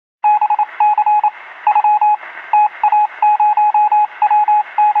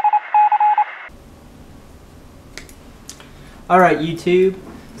Alright YouTube,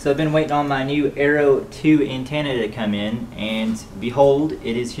 so I've been waiting on my new Arrow 2 antenna to come in, and behold,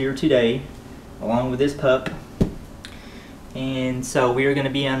 it is here today, along with this pup. And so we are going to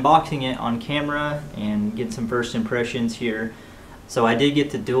be unboxing it on camera and get some first impressions here. So I did get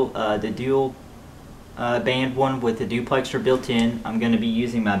the dual band one with the duplexer built in. I'm going to be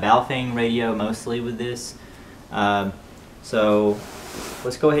using my Baofeng radio mostly with this. So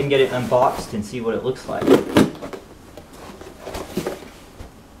let's go ahead and get it unboxed and see what it looks like.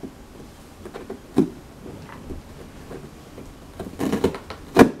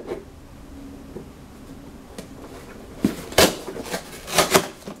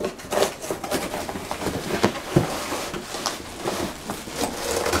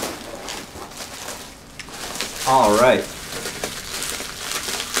 Alright.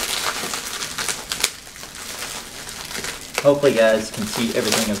 Hopefully you guys can see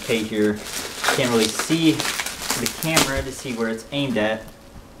everything okay here. Can't really see the camera to see where it's aimed at.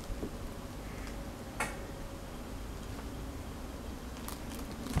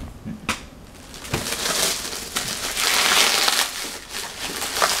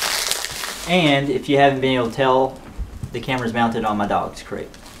 And if you haven't been able to tell, the camera's mounted on my dog's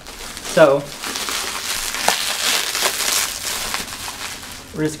crate. So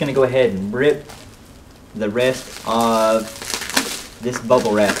we're just going to go ahead and rip the rest of this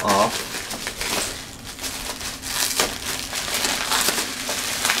bubble wrap off.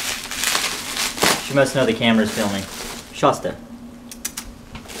 She must know the camera's filming. Shasta.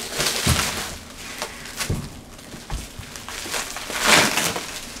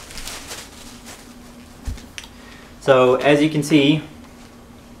 So as you can see,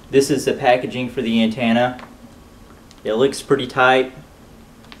 this is the packaging for the antenna. It looks pretty tight.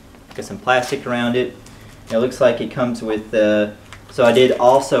 Got some plastic around it. It looks like it comes with so I did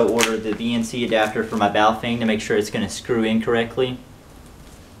also order the BNC adapter for my Baofeng to make sure it's going to screw in correctly.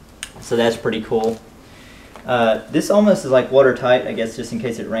 So that's pretty cool. This almost is like watertight, I guess, just in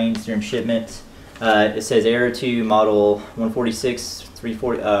case it rains during shipment. It says Arrow 2 model 146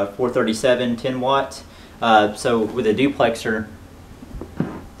 437 10 watt. So with a duplexer,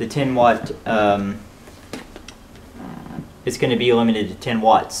 the 10 watt it's going to be limited to 10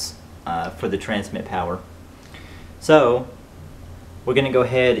 watts for the transmit power. So we're going to go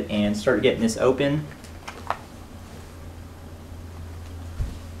ahead and start getting this open.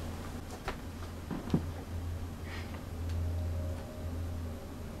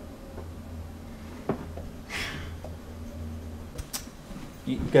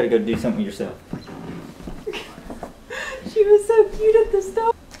 You got to go do something yourself. She was so cute at the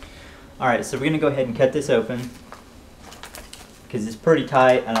start. Alright, so we're going to go ahead and cut this open, because it's pretty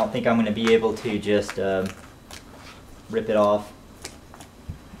tight. I don't think I'm going to be able to just rip it off.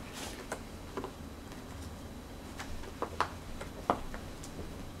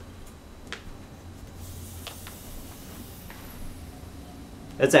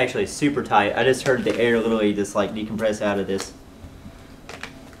 That's actually super tight. I just heard the air literally just like decompress out of this.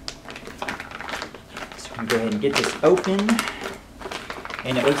 So I'm going to go ahead and get this open.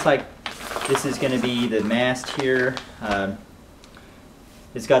 And it looks like this is going to be the mast here.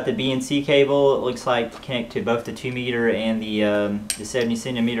 It's got the BNC cable. It looks like to connect to both the 2 meter and the 70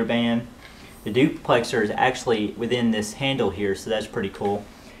 centimeter band. The duplexer is actually within this handle here, so that's pretty cool.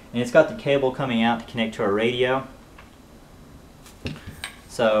 And it's got the cable coming out to connect to our radio.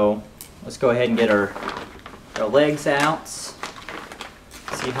 So let's go ahead and get our legs out.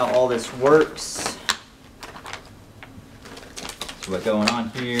 See how all this works. So what's going on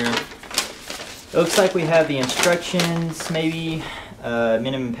here? It looks like we have the instructions, maybe.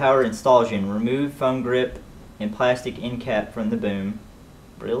 Minimum power installation. Remove foam grip and plastic end cap from the boom.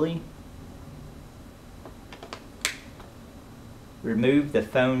 Really? Remove the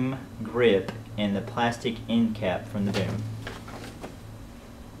foam grip and the plastic end cap from the boom.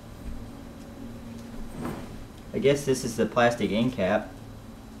 I guess this is the plastic end cap.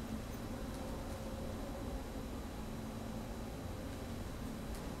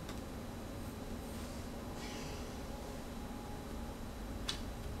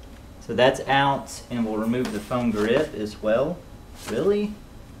 So that's out, and we'll remove the foam grip as well. Really?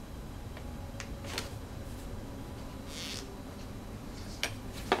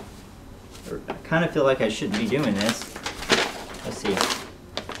 I kind of feel like I shouldn't be doing this. Let's see.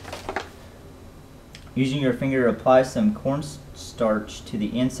 Using your finger, apply some cornstarch to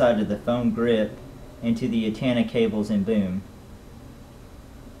the inside of the foam grip and to the antenna cables and boom.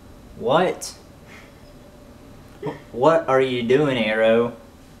 What? What are you doing, Arrow?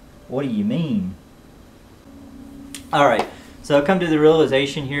 What do you mean? Alright, so I've come to the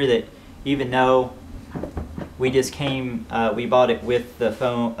realization here that even though we just we bought it with the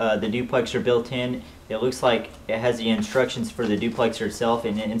phone, the duplexer built in. It looks like it has the instructions for the duplexer itself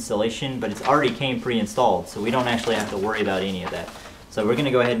and the installation, but it's already came pre-installed, so we don't actually have to worry about any of that. So we're going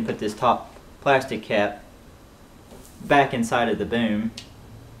to go ahead and put this top plastic cap back inside of the boom.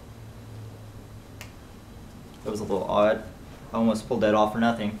 That was a little odd. I almost pulled that off for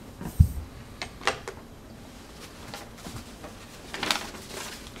nothing.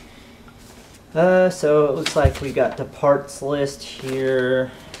 So it looks like we got the parts list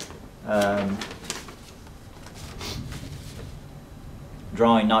here.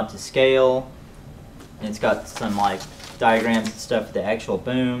 Drawing not to scale. And it's got some like diagrams and stuff for the actual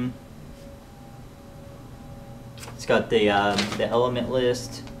boom. It's got the element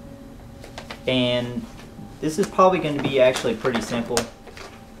list. And this is probably going to be actually pretty simple.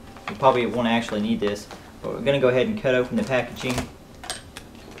 You probably won't actually need this, but we're going to go ahead and cut open the packaging.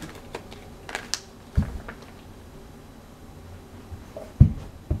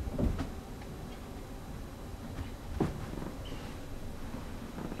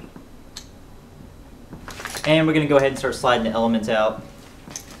 And we're going to go ahead and start sliding the elements out.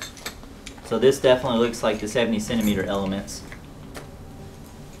 So this definitely looks like the 70 centimeter elements.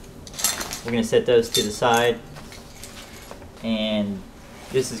 We're going to set those to the side. And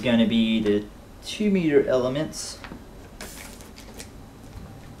this is going to be the 2-meter elements.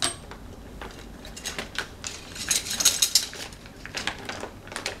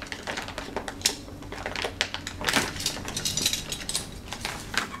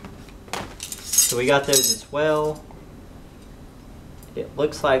 So we got those as well. It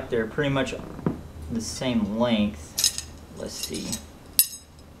looks like they're pretty much the same length. Let's see.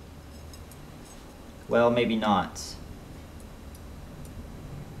 Well, maybe not.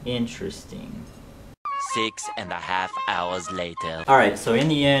 Interesting. 6.5 hours later. Alright, so in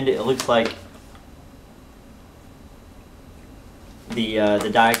the end, it looks like the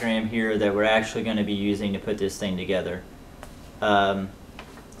diagram here that we're actually going to be using to put this thing together.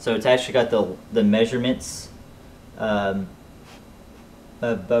 So it's actually got the measurements of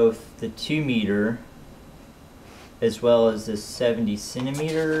both the 2-meter as well as the 70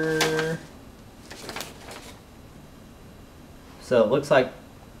 centimeter. So it looks like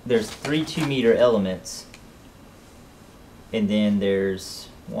there's 3 2-meter elements, and then there's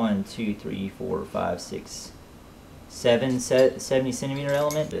 1, 2, 3, 4, 5, 6, 7 70 centimeter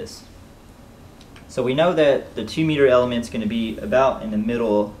element. So we know that the 2-meter element is going to be about in the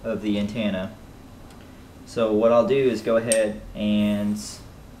middle of the antenna. So what I'll do is go ahead and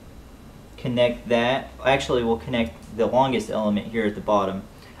connect that. Actually, we'll connect the longest element here at the bottom.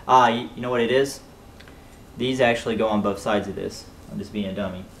 You know what it is? These actually go on both sides of this. I'm just being a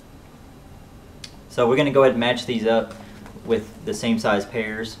dummy. So we're going to go ahead and match these up with the same size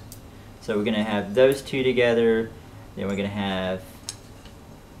pairs. So we're going to have those two together. Then we're going to have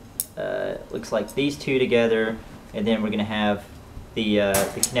looks like these two together, and then we're going to have the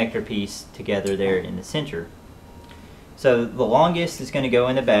connector piece together there in the center. So the longest is going to go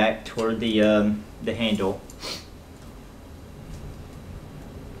in the back toward the handle.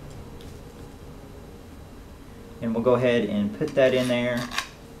 And we'll go ahead and put that in there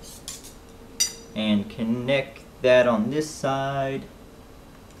and connect that on this side.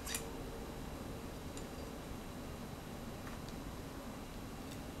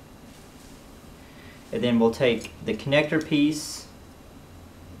 And then we'll take the connector piece.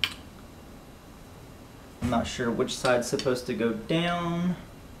 I'm not sure which side's supposed to go down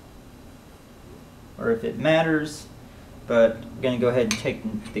or if it matters, but I'm going to go ahead and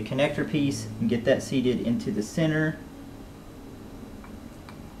take the connector piece and get that seated into the center.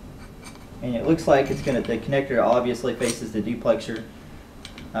 And it looks like it's going to, the connector obviously faces the duplexer.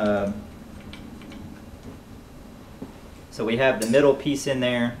 So we have the middle piece in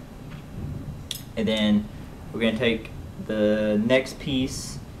there. And then we're going to take the next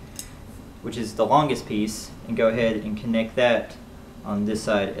piece, which is the longest piece, and go ahead and connect that on this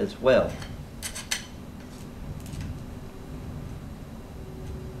side as well.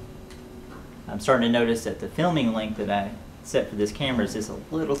 I'm starting to notice that the filming length that I set for this camera is just a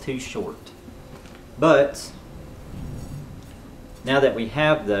little too short. But now that we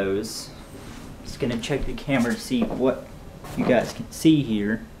have those, I'm just going to check the camera to see what you guys can see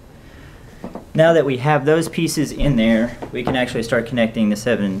here. Now that we have those pieces in there, we can actually start connecting the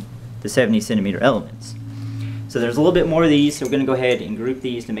 70 centimeter elements. So there's a little bit more of these, so we're going to go ahead and group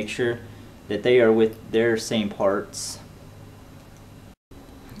these to make sure that they are with their same parts.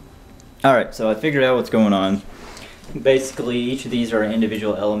 Alright, so I figured out what's going on. Basically, each of these are an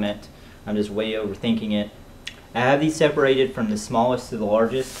individual element. I'm just way overthinking it. I have these separated from the smallest to the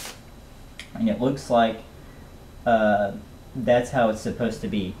largest, and it looks like that's how it's supposed to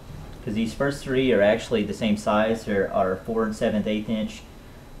be. Because these first three are actually the same size. They are 4 7/8 inch.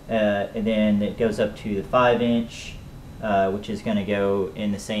 And then it goes up to the 5 inch, which is going to go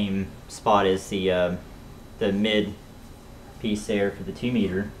in the same spot as the mid piece there for the 2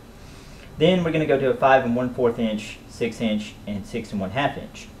 meter. Then we're going to go to a 5 1/4 inch, 6 inch, and 6 1/2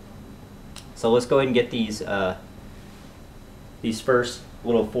 inch. So let's go ahead and get these first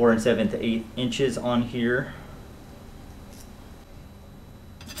little 4 7/8 inches on here.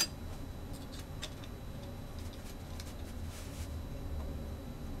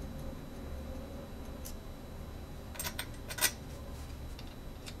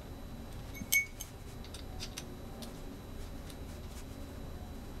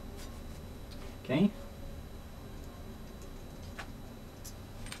 Okay.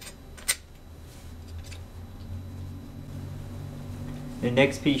 The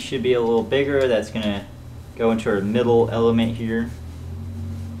next piece should be a little bigger. That's going to go into our middle element here.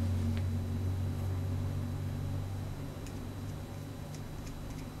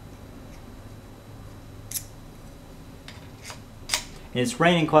 And it's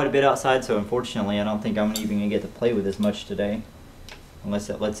raining quite a bit outside, so unfortunately I don't think I'm even going to get to play with this much today, unless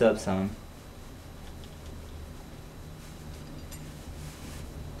it lets up some.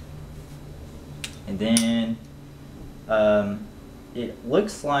 And then it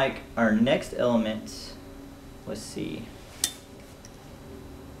looks like our next element, let's see,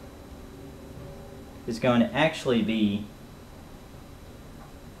 is going to actually be,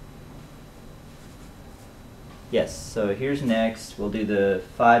 yes, so here's next. We'll do the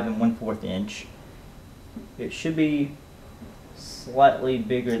 5 1/4 inch. It should be slightly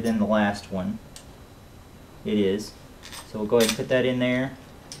bigger than the last one. It is. So we'll go ahead and put that in there.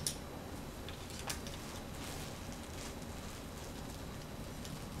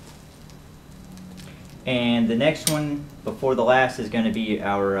 And the next one before the last is going to be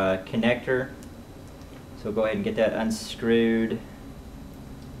our connector. So go ahead and get that unscrewed.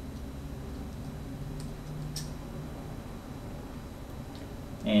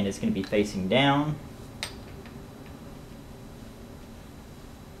 And it's going to be facing down.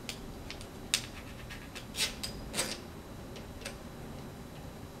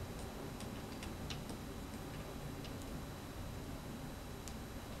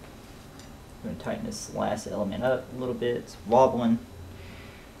 I'm going to tighten this last element up a little bit. It's wobbling.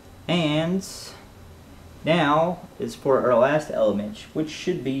 And now is for our last element, which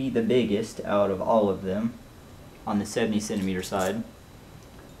should be the biggest out of all of them on the 70 centimeter side.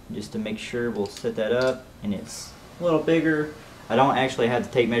 Just to make sure, we'll set that up, and it's a little bigger. I don't actually have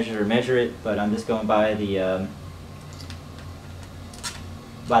to take measures or measure it, but I'm just going by the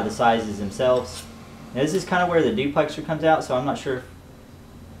sizes themselves. Now this is kind of where the duplexer comes out, so I'm not sure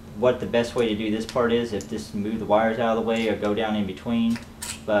what the best way to do this part is, if just move the wires out of the way or go down in between,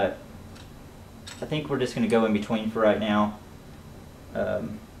 but I think we're just going to go in between for right now.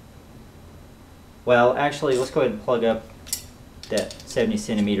 Well, actually, let's go ahead and plug up that 70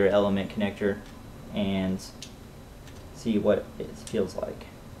 centimeter element connector and see what it feels like.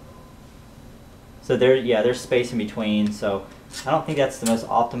 So there's space in between, so I don't think that's the most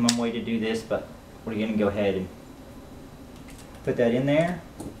optimum way to do this, but we're going to go ahead and put that in there.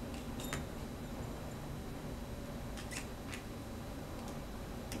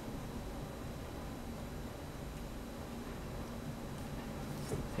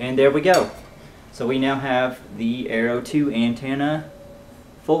 And there we go. So we now have the Arrow 2 antenna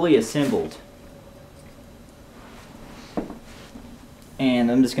fully assembled.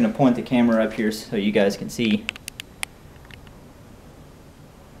 And I'm just going to point the camera up here so you guys can see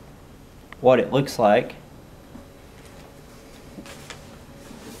what it looks like.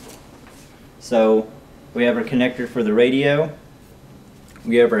 So we have our connector for the radio.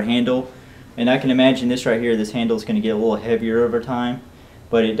 We have our handle. And I can imagine this right here, this handle is going to get a little heavier over time.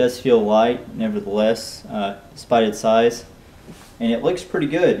 But it does feel light, nevertheless, despite its size. And it looks pretty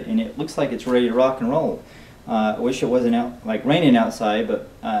good, and it looks like it's ready to rock and roll. I wish it wasn't raining outside, but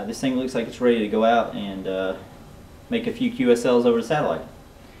this thing looks like it's ready to go out and make a few QSLs over the satellite.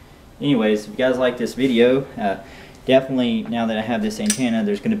 Anyways, if you guys like this video, definitely now that I have this antenna,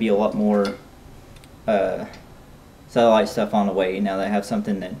 there's going to be a lot more satellite stuff on the way now that I have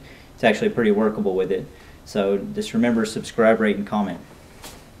something that's actually pretty workable with it. So just remember, subscribe, rate, and comment.